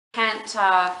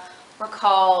can't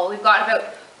recall. We've got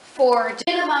about 4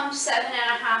 minimum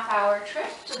 7.5-hour trip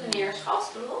to the nearest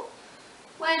hospital,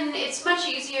 when it's much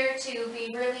easier to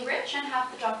be really rich and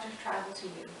have the doctor travel to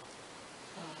you.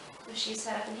 So she's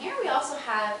set up in here. We also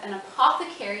have an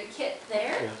apothecary kit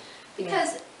there,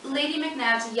 because Lady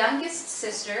MacNab's youngest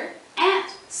sister, Aunt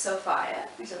Sophia,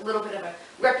 there's a little bit of a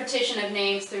repetition of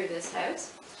names through this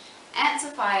house, Aunt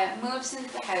Sophia moves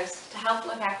into the house to help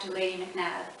look after Lady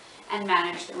MacNab and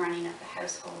manage the running of the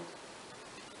household.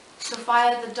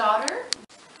 Sophia the daughter,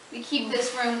 we keep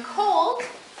this room cold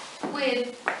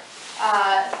with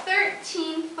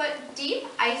 13-foot deep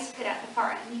ice pit at the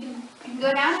far end. You can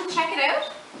go down and check it out.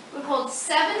 It would hold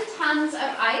 7 tons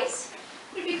of ice.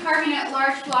 We'd be carving out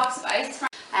large blocks of ice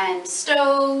and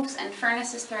stoves and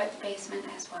furnaces throughout the basement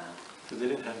as well. So they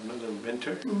didn't have another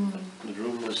winter. The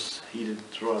room was heated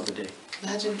throughout the day.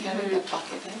 Imagine carrying that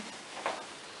bucket, eh?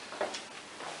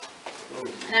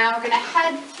 Now we're going to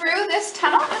head through this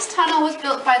tunnel. This tunnel was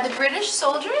built by the British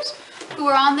soldiers who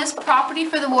were on this property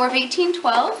for the War of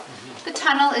 1812. The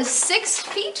tunnel is 6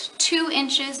 feet 2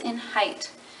 inches in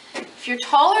height. If you're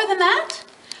taller than that,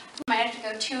 you might have to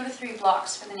go 2 to 3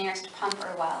 blocks for the nearest pump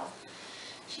or well.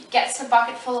 She gets a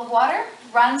bucket full of water,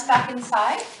 runs back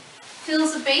inside,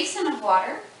 fills a basin of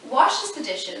water, washes the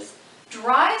dishes,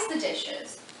 dries the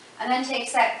dishes, and then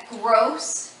takes that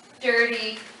gross,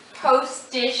 dirty,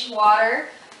 post-dish water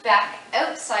back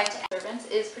outside to servants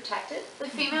is protected. The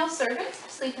female servants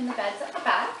sleep in the beds at the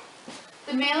back.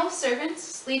 The male servants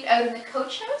sleep out in the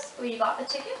coach house where you got the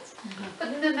tickets,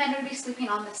 but the men would be sleeping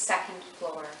on the 2nd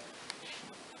floor.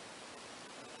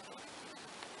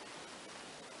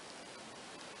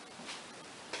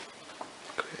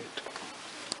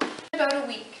 About a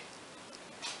week.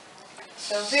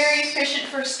 So very efficient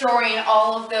for storing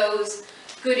all of those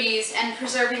goodies and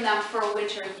preserving them for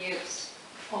winter use.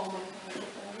 Oh my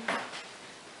God.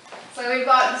 So we've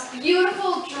got this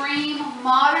beautiful dream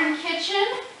modern kitchen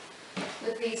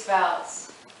with these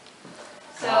valves.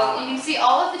 So you can see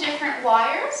all of the different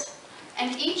wires,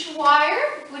 and each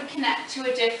wire would connect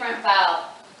to a different valve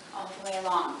all the way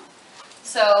along.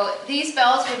 So these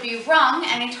bells would be rung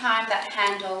anytime that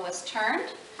handle was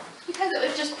turned, because it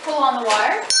would just pull on the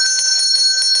wire.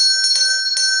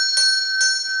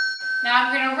 Now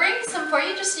I'm going to ring some for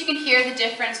you just so you can hear the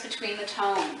difference between the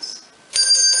tones.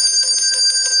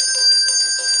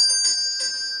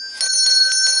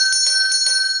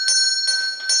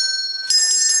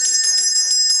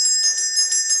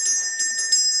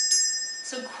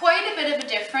 So quite a bit of a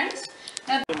difference.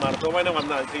 Now,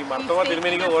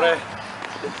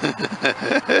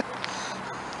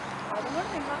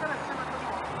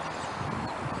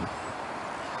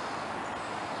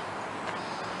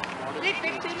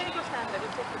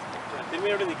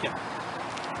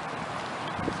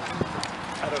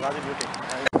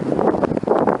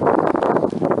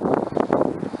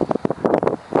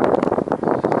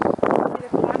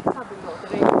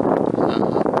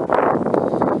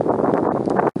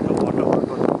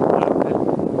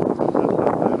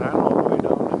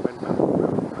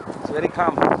 It's very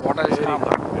calm. Water is calm.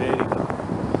 Very calm.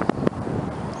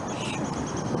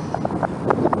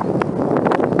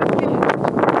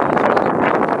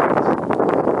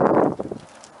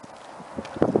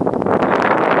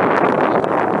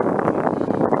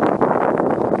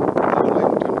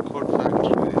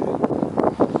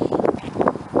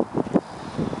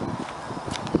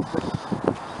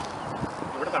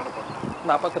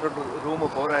 room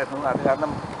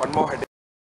one more headache.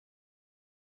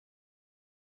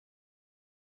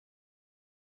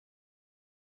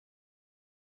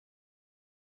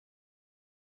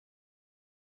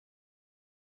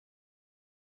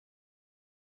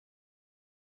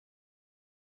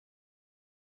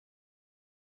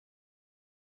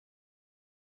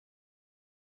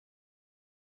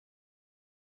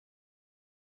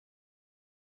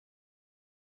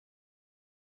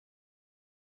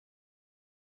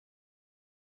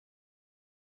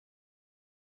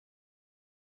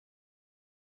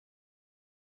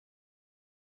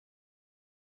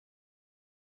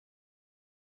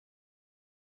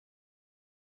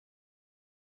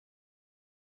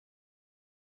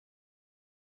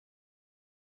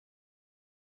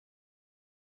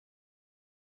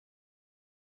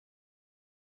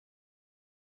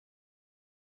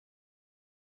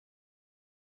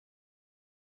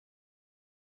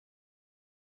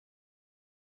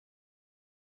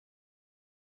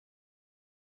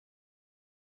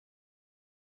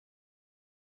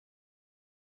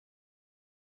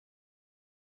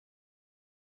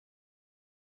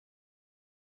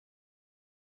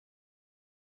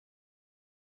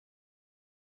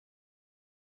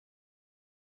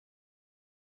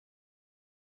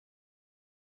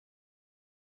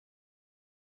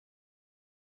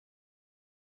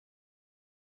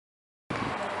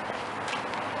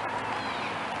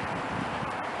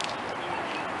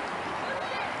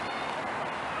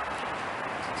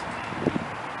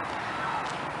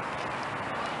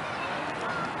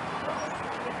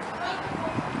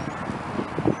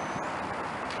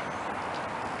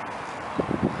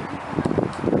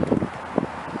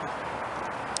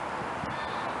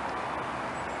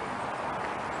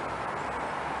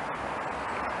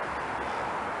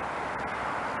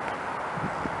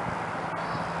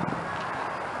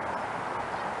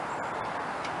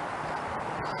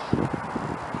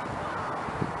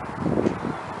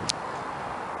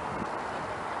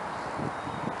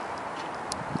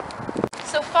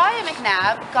 Sophia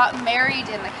MacNab got married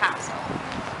in the castle.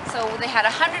 So they had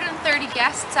 130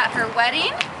 guests at her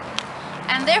wedding,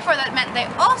 and therefore that meant they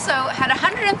also had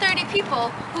 130 people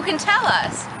who can tell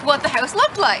us what the house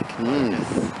looked like.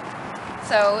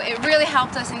 So it really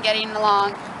helped us in getting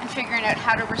along and figuring out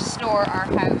how to restore our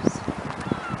house.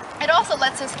 It also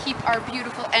lets us keep our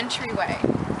beautiful entryway.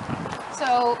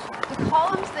 So the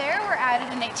columns there were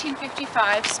added in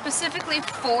 1855 specifically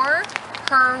for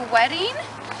her wedding,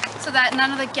 so that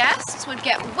none of the guests would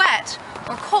get wet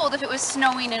or cold if it was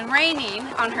snowing and raining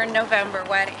on her November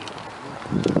wedding.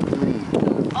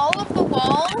 All of the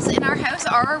walls in our house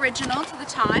are original to the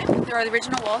time. There are the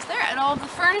original walls there, and all of the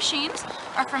furnishings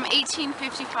are from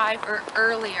 1855 or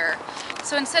earlier.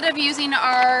 So instead of using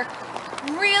our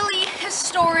really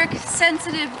historic,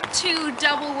 sensitive 2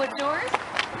 double wood doors,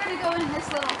 we're going to go in this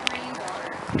little green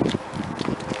door.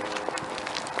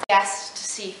 Guests to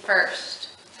see first.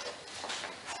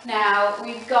 Now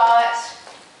we've got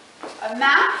a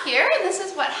map here, and this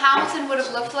is what Hamilton would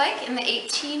have looked like in the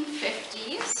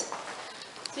 1850s.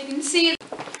 So you can see,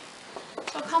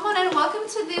 so come on in, welcome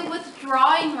to the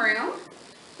withdrawing room.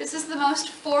 This is the most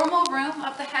formal room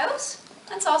of the house.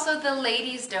 It's also the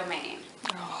ladies' domain.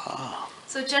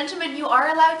 So gentlemen, you are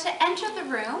allowed to enter the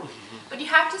room, but you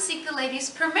have to seek the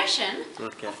ladies' permission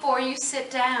before you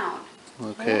sit down.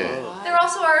 There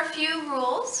also are a few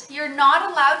rules. You're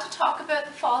not allowed to talk about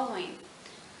the following: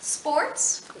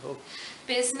 sports,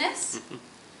 business,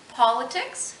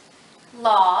 politics,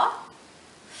 law,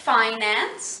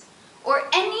 finance, or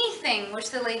anything which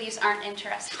the ladies aren't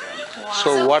interested in.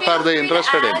 So what are they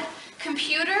interested in?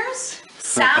 Computers,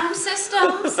 sound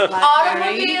systems,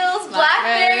 automobiles,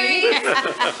 Blackberries.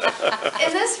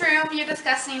 In this room, you're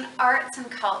discussing arts and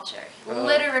culture,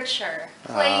 literature,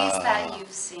 plays that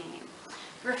you've seen,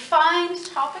 refined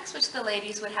topics which the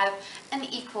ladies would have an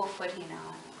equal footing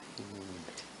on.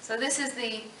 So this is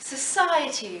the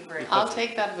society room. I'll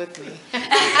take that with me.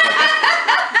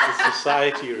 The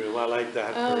society room, I like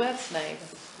that. Oh, that's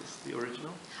nice. Is the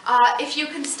original? If you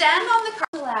can stand on the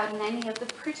carpet, allowed in any of the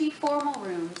pretty formal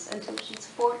rooms until she's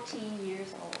 14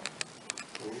 years old.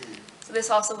 So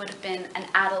this also would have been an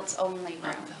adults only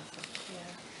room.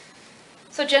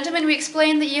 So gentlemen, we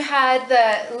explained that you had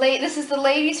this is the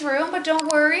ladies' room, but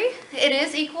don't worry, it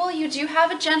is equal. You do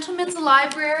have a gentleman's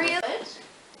library.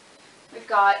 We've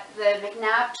got the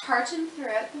MacNab tartan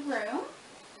throughout the room.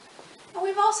 And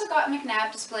we've also got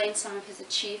MacNab displaying some of his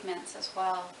achievements as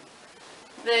well.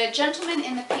 The gentleman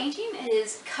in the painting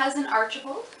is Cousin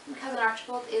Archibald, and Cousin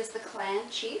Archibald is the clan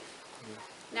chief.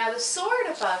 Now the sword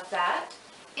above that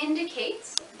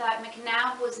indicates that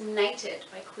MacNab was knighted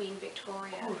by Queen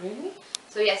Victoria. Oh, really?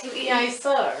 So yes, I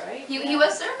saw, right? he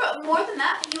was, sir, but more than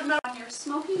that, he would not on your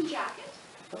smoking jacket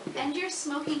and your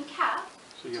smoking cap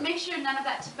to make sure none of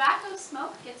that tobacco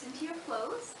smoke gets into your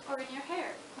clothes or in your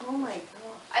hair. Oh my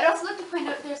God. I'd also like to point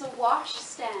out there's a wash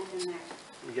stand in there.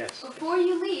 Yes. Before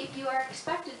you leave, you are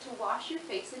expected to wash your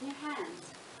face and your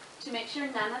hands to make sure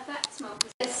none of that smoke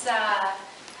is. This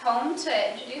home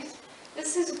to introduce.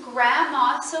 This is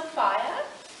Grandma Sophia,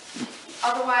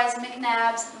 otherwise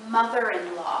MacNab's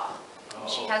mother-in-law.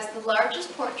 She has the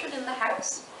largest portrait in the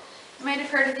house. You might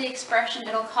have heard of the expression,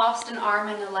 it'll cost an arm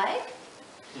and a leg.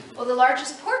 Well, the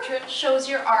largest portrait shows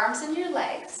your arms and your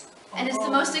legs, and is the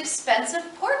most expensive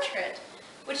portrait,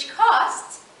 which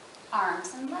costs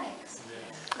arms and legs.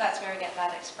 So that's where we get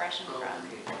that expression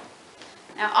from.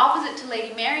 Now, opposite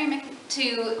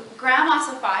to Grandma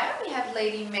Sophia, we have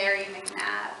Lady Mary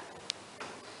MacNab.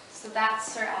 So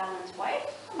that's Sir Allan's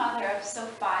wife, the mother of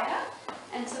Sophia,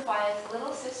 and Sophia's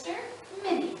little sister,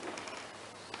 Minnie.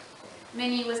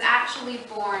 Minnie was actually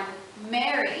born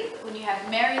Mary. When you have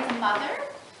Mary the mother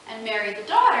and Mary the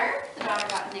daughter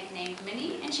got nicknamed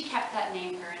Minnie, and she kept that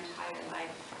name her entire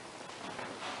life.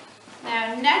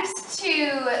 Now, next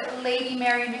to Lady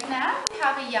Mary MacNab, we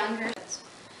have a younger.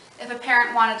 If a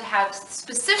parent wanted to have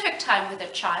specific time with their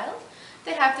child,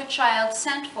 they'd have their child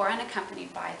sent for and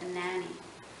accompanied by the nanny.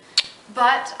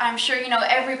 But I'm sure, you know,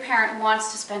 every parent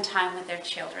wants to spend time with their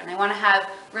children. They want to have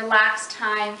relaxed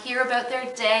time, hear about their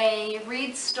day,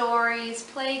 read stories,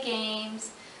 play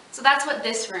games. So that's what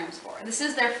this room's for. This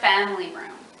is their family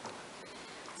room.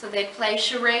 So they'd play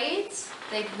charades,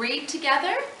 they'd read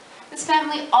together. This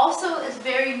family also is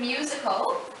very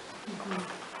musical.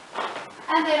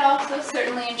 And they'd also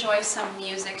certainly enjoy some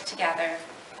music together.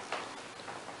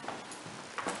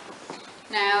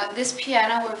 Now, this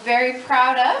piano we're very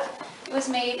proud of. It was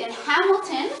made in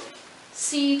Hamilton,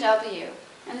 CW.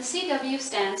 And the CW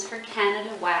stands for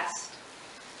Canada West.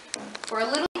 For a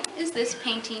little is this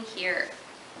painting here.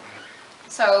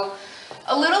 So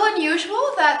A little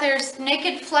unusual that there's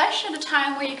naked flesh at a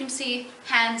time where you can see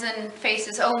hands and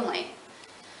faces only.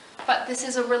 But this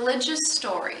is a religious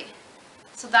story.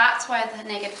 So that's why the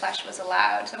naked flesh was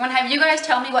allowed. So I'm going to have you guys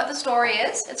tell me what the story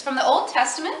is. It's from the Old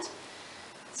Testament.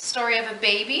 It's the story of a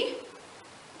baby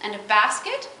and a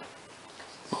basket.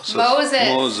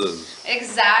 Moses.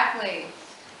 Exactly.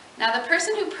 Now the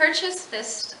person who purchased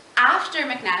this after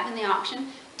MacNab in the auction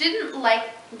didn't like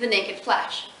the naked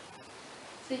flesh.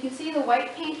 So you can see the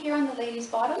white paint here on the lady's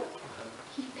bottom.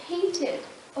 He painted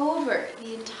over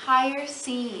the entire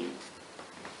scene.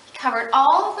 He covered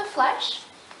all of the flesh.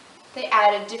 They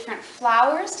added different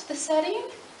flowers to the setting.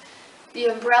 The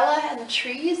umbrella and the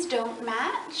trees don't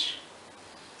match.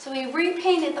 So we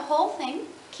repainted the whole thing,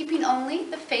 keeping only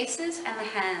the faces and the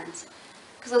hands,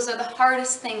 because those are the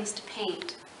hardest things to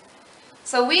paint.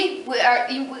 So we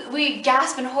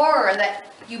gasp in horror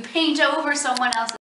that you paint over someone else's